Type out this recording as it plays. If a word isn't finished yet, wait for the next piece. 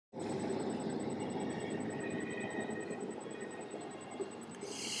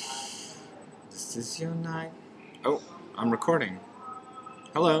This is your night. Oh, I'm recording.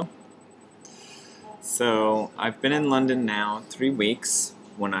 Hello. So, I've been in London now 3 weeks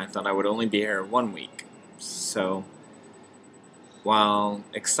when I thought I would only be here 1 week. So, while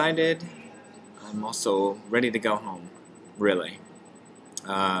excited, I'm also ready to go home. Really.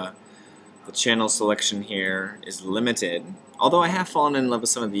 The channel selection here is limited, although I have fallen in love with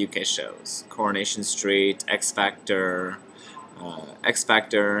some of the UK shows. Coronation Street, X Factor. X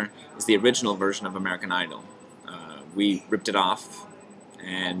Factor is the original version of American Idol. We ripped it off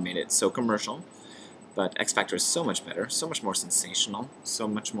and made it so commercial, but X Factor is so much better, so much more sensational, so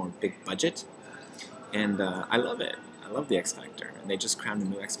much more big budget, and I love it. I love the X Factor. And they just crowned a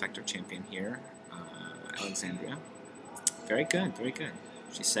new X Factor champion here, Alexandria. Very good, very good.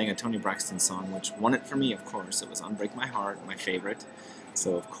 She sang a Toni Braxton song, which won it for me, of course. It was Unbreak My Heart, my favorite.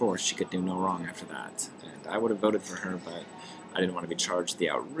 So, of course, she could do no wrong after that. And I would have voted for her, but I didn't want to be charged the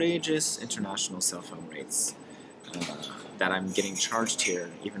outrageous international cell phone rates that I'm getting charged here,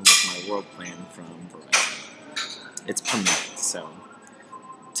 even with my world plan from Verizon. It's per minute, so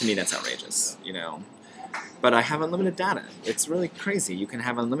to me that's outrageous, you know. But I have unlimited data. It's really crazy. You can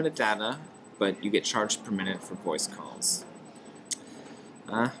have unlimited data, but you get charged per minute for voice calls.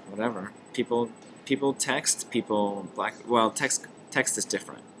 Whatever. People text, text is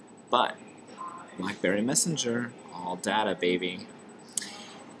different. But BlackBerry Messenger, all data, baby.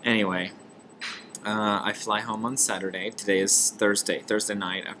 Anyway, I fly home on Saturday. Today is Thursday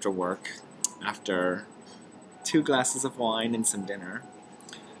night after work. After 2 glasses of wine and some dinner,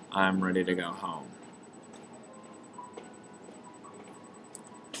 I'm ready to go home.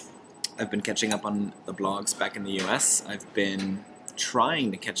 I've been catching up on the blogs back in the US. I've been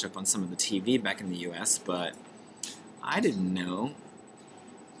trying to catch up on some of the TV back in the US, but I didn't know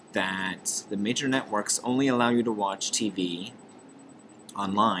that the major networks only allow you to watch TV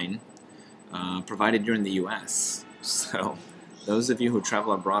online, provided you're in the US. So those of you who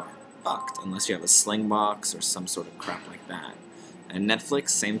travel abroad are fucked unless you have a sling box or some sort of crap like that. And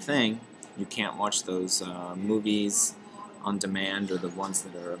Netflix, same thing. You can't watch those movies on demand or the ones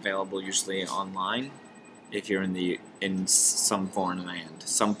that are available usually online if you're in some foreign land,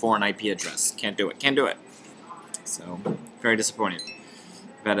 some foreign IP address. Can't do it. So very disappointed.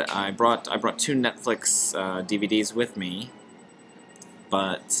 But I brought 2 Netflix DVDs with me,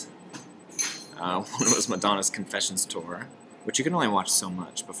 but one was Madonna's Confessions tour, which you can only watch so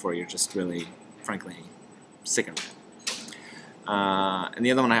much before you're just really, frankly, sick of it. And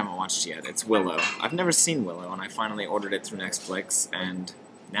the other one I haven't watched yet. It's Willow. I've never seen Willow, and I finally ordered it through Netflix, and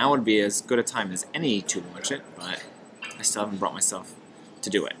now would be as good a time as any to watch it, but I still haven't brought myself to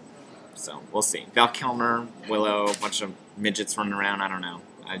do it. So, we'll see. Val Kilmer, Willow, a bunch of midgets running around, I don't know.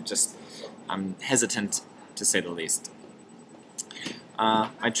 I'm hesitant, to say the least.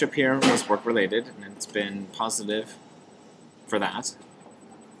 My trip here was work-related, and it's been positive for that.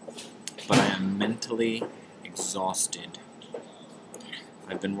 But I am mentally exhausted.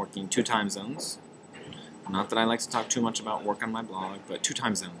 I've been working 2 time zones. Not that I like to talk too much about work on my blog, but 2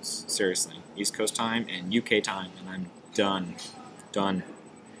 time zones, seriously. East Coast time and UK time, and I'm done. Done.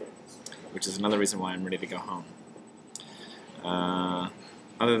 Which is another reason why I'm ready to go home.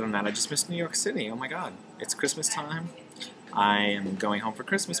 Other than that, I just miss New York City. Oh my god. It's Christmas time. I am going home for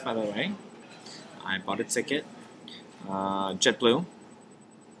Christmas, by the way. I bought a ticket. JetBlue.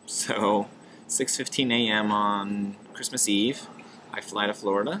 So, 6:15 a.m. on Christmas Eve. I fly to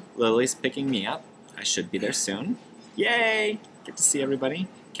Florida. Lily's picking me up. I should be there soon. Yay! Get to see everybody.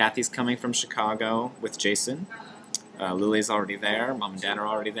 Kathy's coming from Chicago with Jason. Lily's already there. Mom and Dad are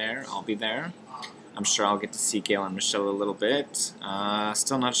already there. I'll be there. I'm sure I'll get to see Gail and Michelle a little bit.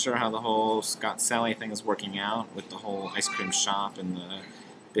 Still not sure how the whole Scott Sally thing is working out with the whole ice cream shop and the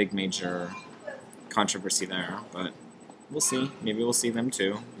big major controversy there, but we'll see. Maybe we'll see them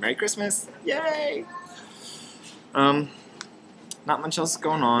too. Merry Christmas! Yay! Not much else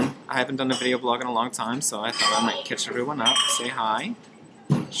going on. I haven't done a video blog in a long time, so I thought I might catch everyone up, say hi,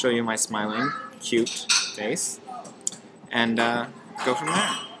 show you my smiling, cute face, and go from there.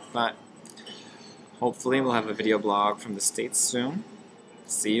 But hopefully we'll have a video blog from the States soon.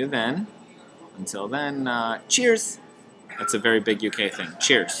 See you then. Until then, cheers! That's a very big UK thing.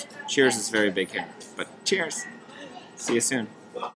 Cheers. Cheers is very big here. But cheers! See you soon.